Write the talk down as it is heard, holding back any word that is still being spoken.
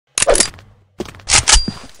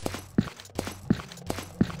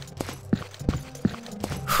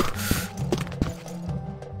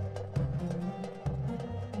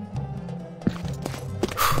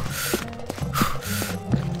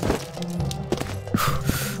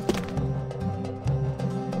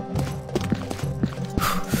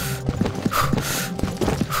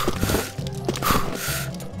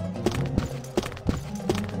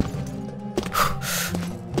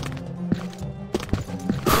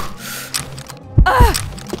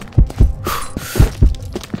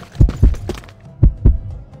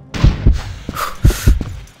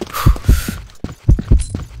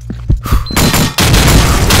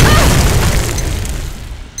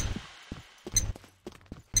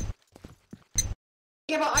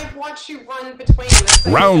Yeah, but I've watched you run between the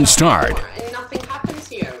same Round start. And nothing happened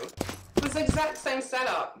to you. It was the exact same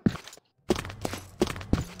setup.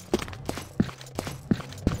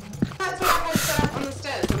 That's what I had set up on the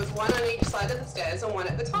stairs. There was one on each side of the stairs and one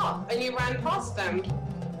at the top. And you ran past them.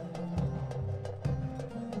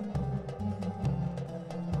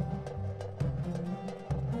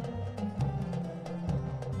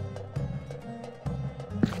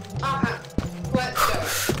 Okay, let's do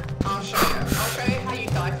it. I'll show you. I'll show you how you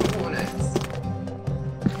die from hornets.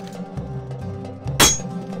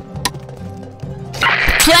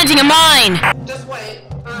 Planting a mine! Just wait.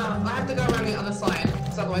 I have to go around the other side,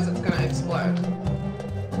 because otherwise it's gonna explode.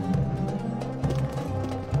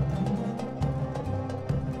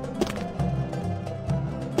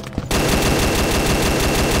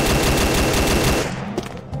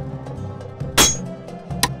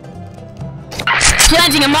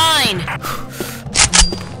 Planting a mine!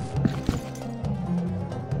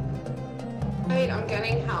 Wait, I'm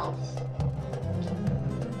getting health.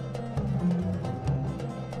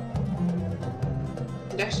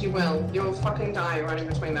 Yes, you will. You'll fucking die running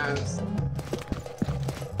between those.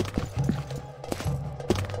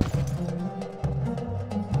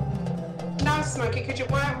 No, Smokey, because you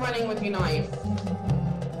weren't running with your knife.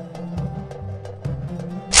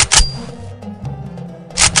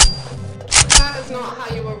 That is not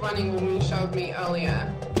how you were running when you showed me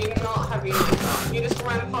earlier. You did not have your knife up. You just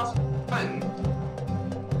ran past one.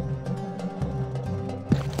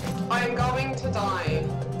 I am going to die.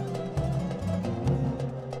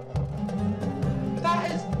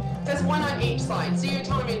 There's one on each side, so you're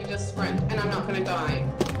telling me to just sprint, and I'm not gonna die.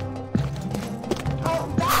 Oh,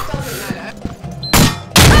 that doesn't matter.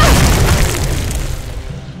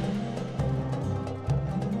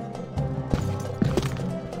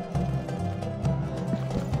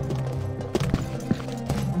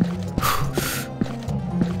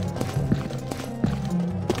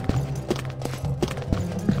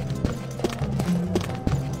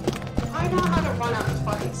 I know how to run up the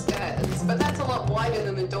fucking stairs, but that's a lot wider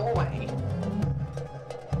than the doorway.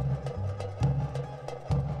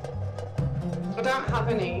 I don't have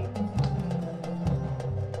any.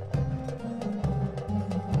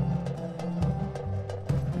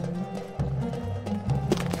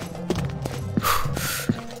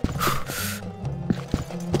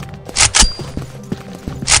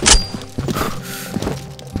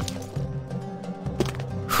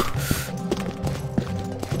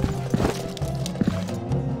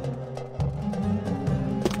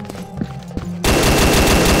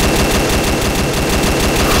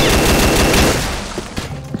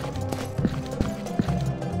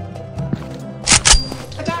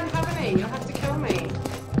 You'll have to kill me.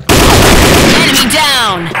 Enemy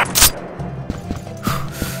down!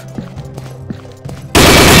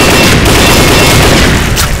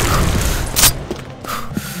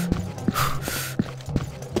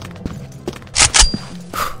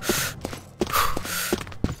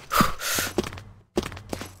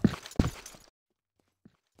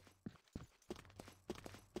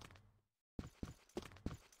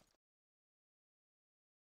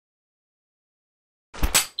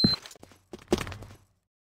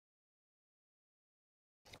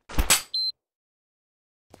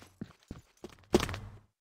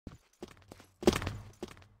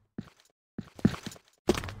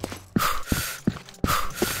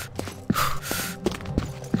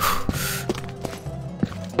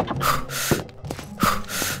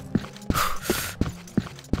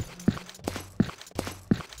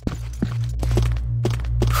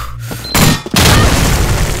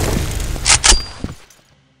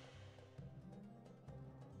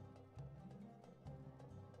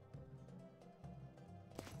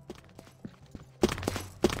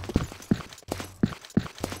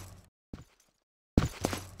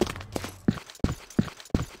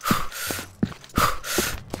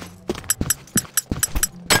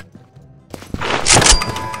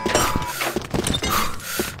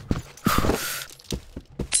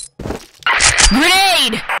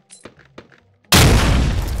 Grenade!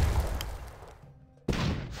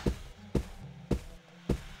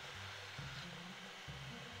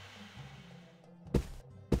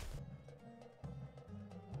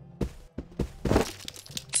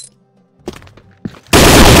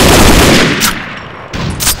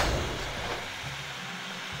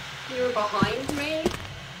 You were behind me?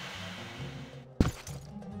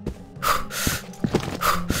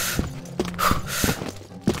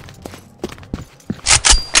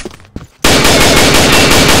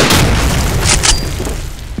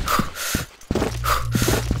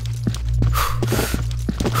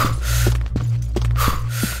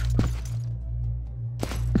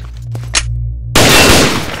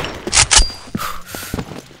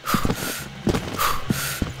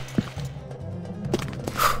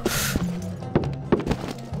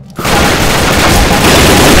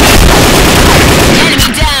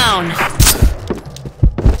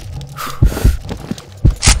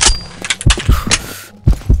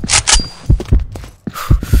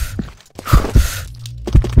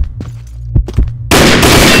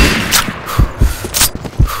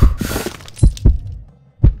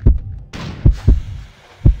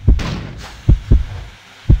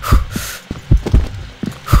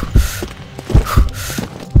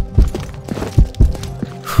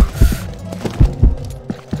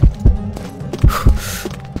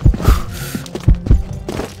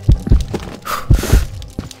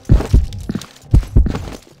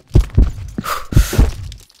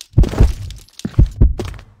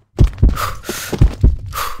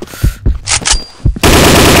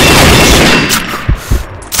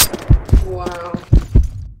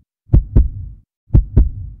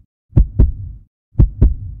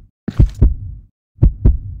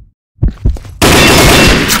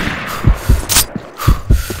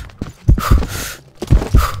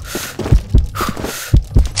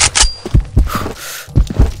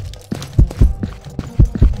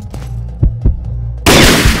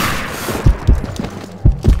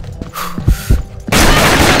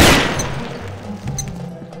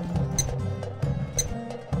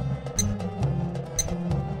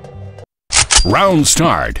 Round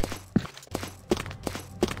start.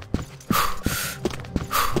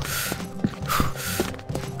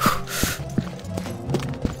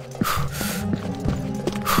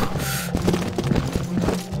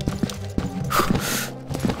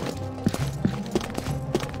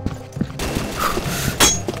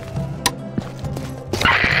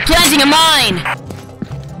 Planting a mine!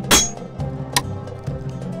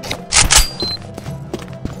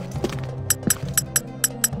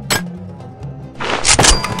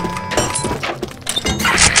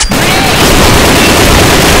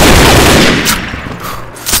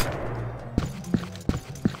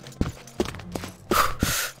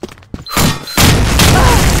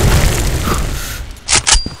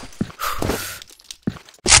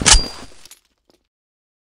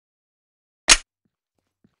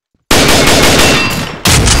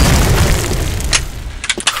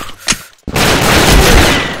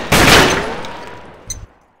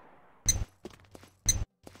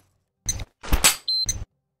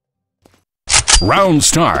 Round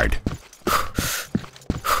start.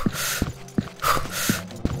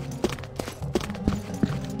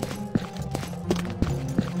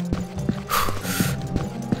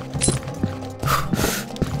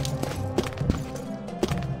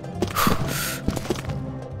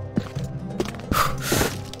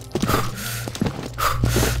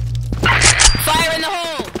 Fire in the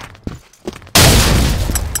hole!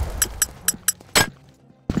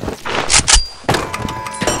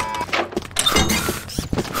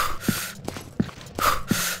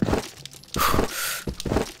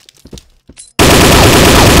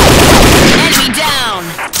 Enemy down!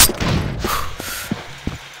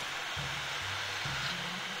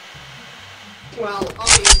 Well,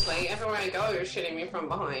 obviously, everywhere I go, you're shooting me from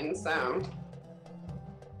behind, so...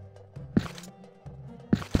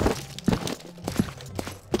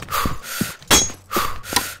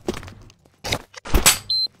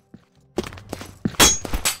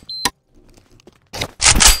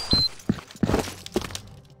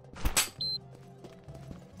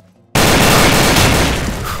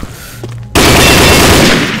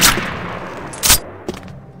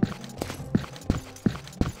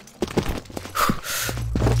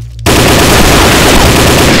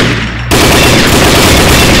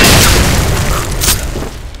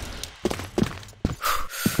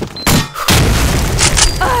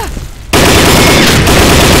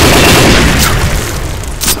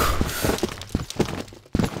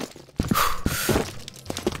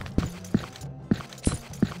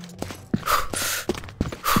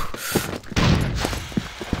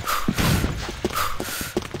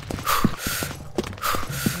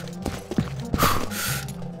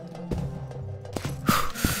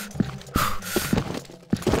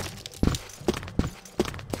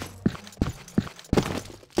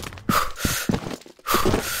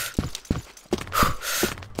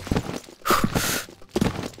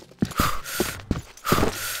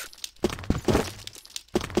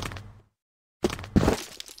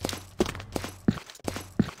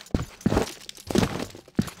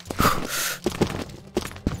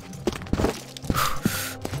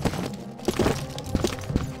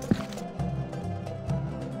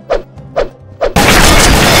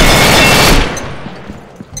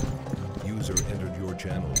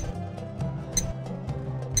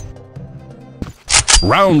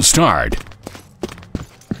 Round start.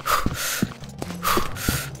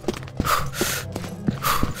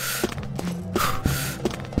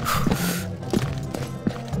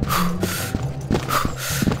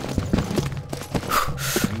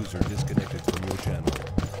 User disconnected from your channel.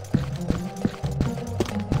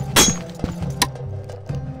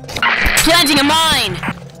 Planting a mine!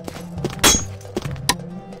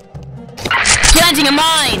 Planting a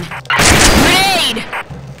mine! Grenade!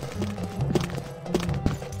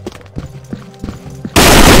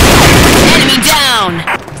 Enemy down!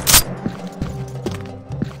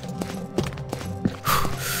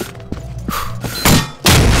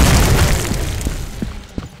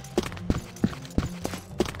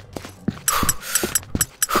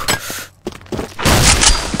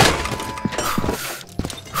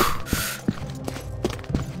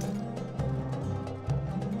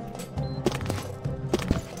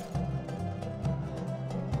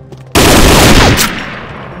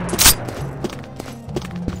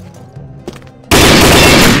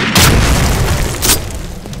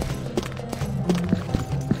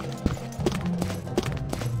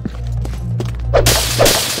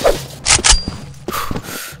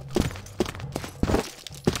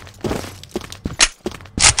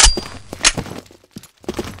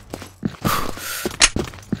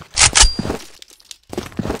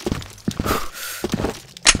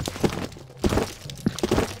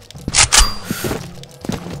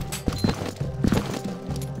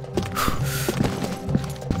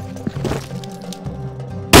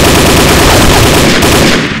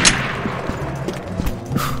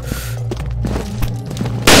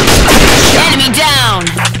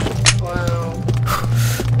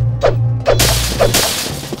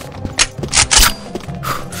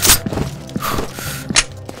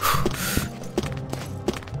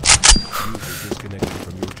 disconnected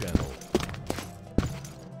from your channel.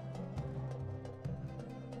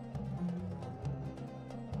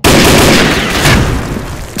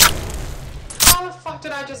 How the fuck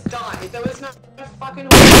did I just die? There was no fucking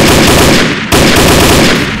way.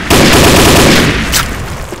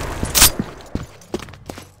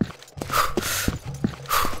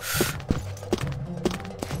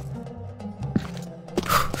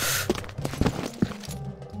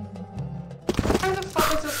 Where the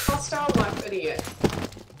fuck is this hostile life idiot?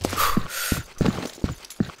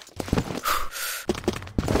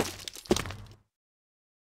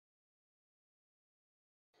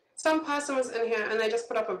 Some person was in here and they just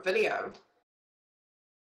put up a video.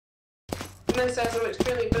 And then it says, I'm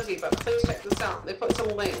extremely busy, but please check this out. They put some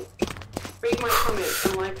link. Read my comments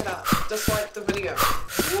and like it up. Dislike the video.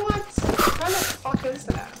 What? How the fuck is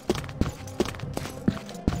that?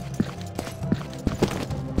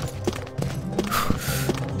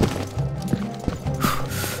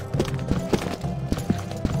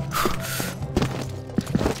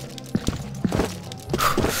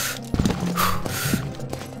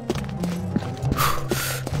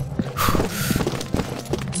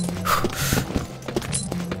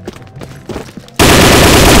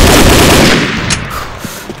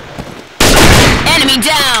 Enemy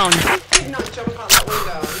down! Did not jump out that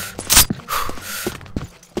window.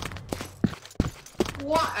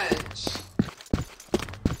 What edge?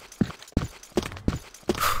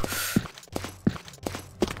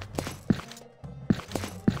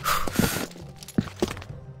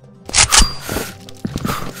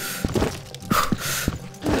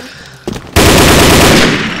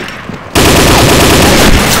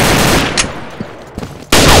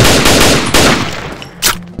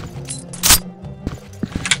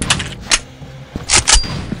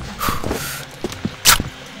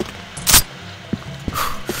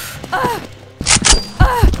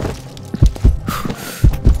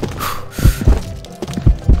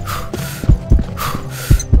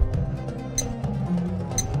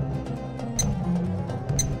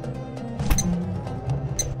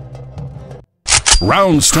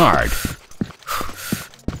 Round start.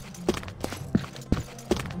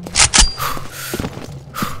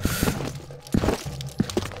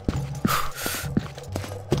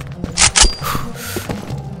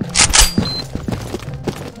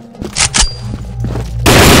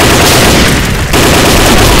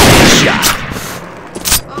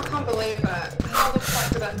 I can't believe it. How the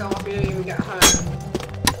fuck did that go off? You didn't even get home.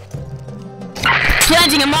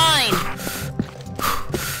 Planting a mine!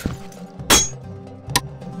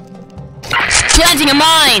 Planting a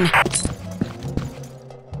mine!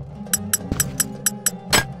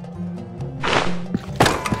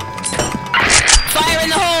 Fire in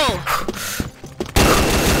the hole!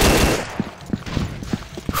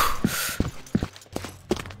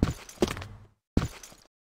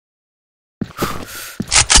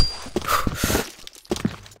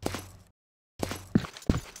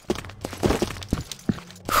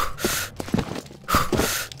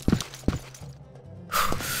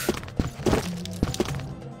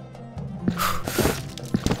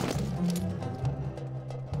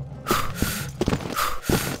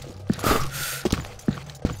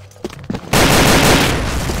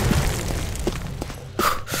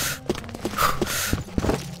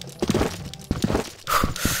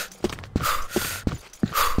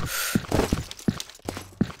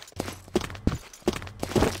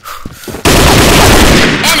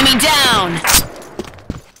 Enemy down!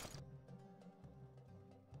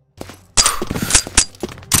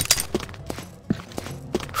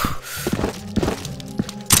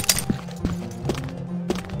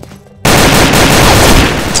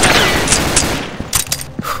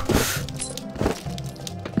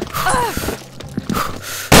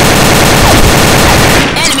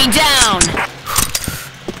 Enemy down!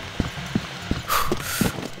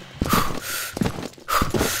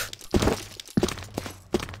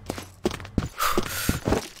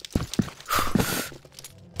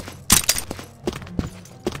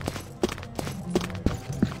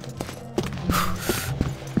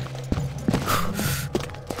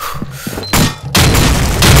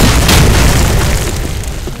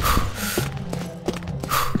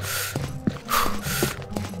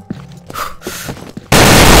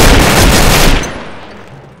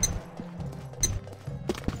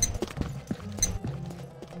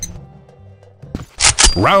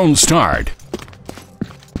 Round start.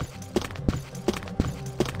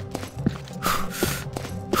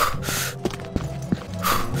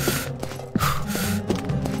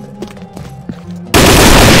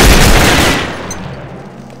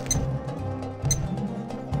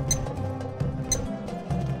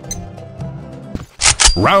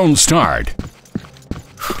 Round start.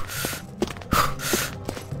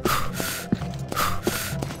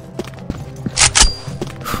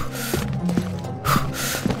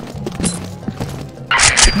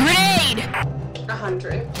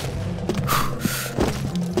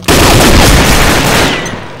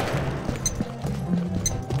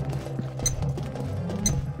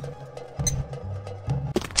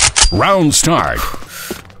 Round start.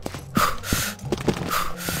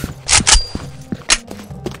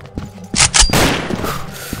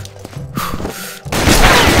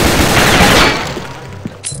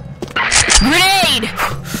 Grenade!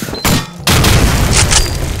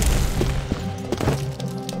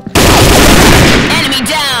 Enemy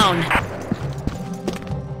down!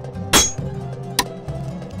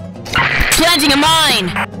 Planting a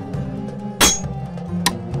mine!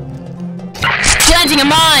 Planting a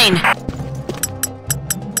mine!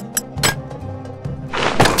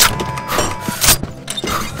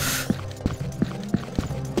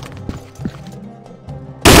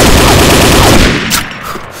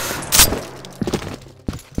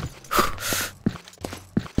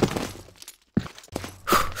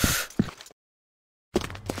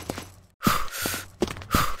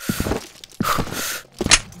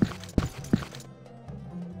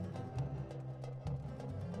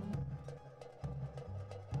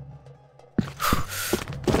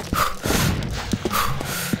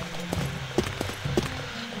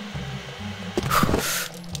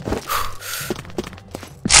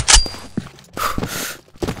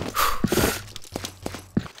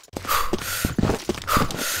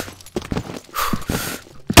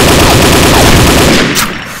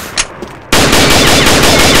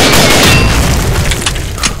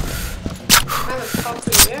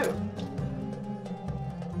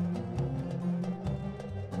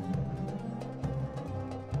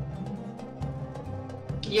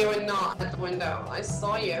 You were not at the window. I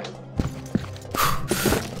saw you.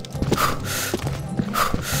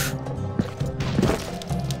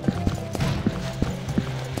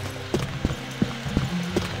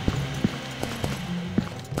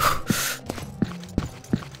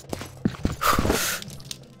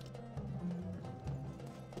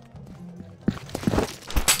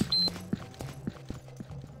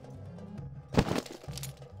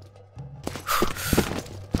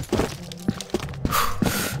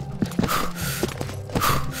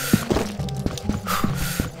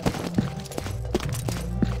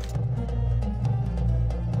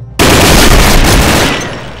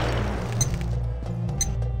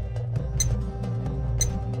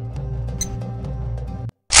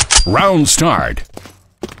 Round start.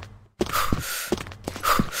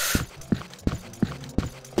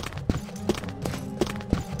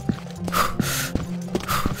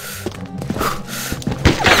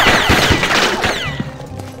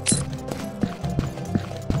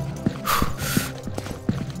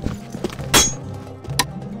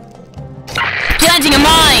 Planting a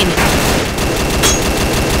mine!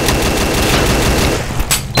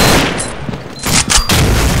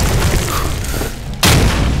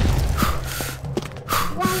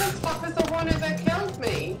 Why the fuck was the one that killed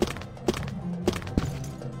me?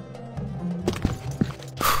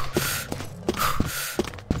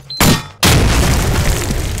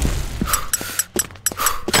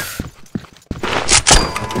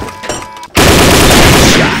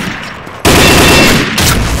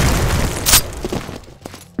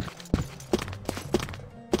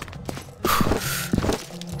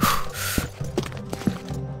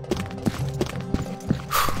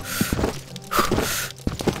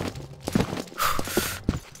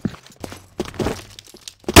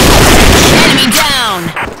 Enemy down!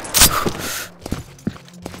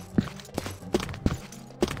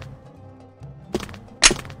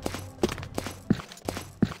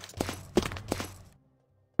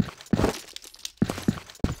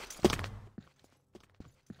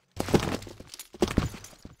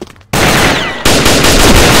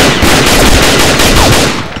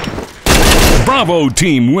 Bravo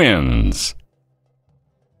team wins.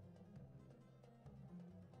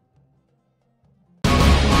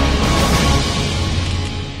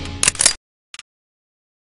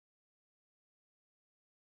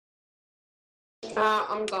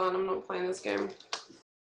 I'm done. I'm not playing this game.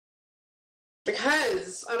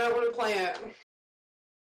 Because I don't want to play it.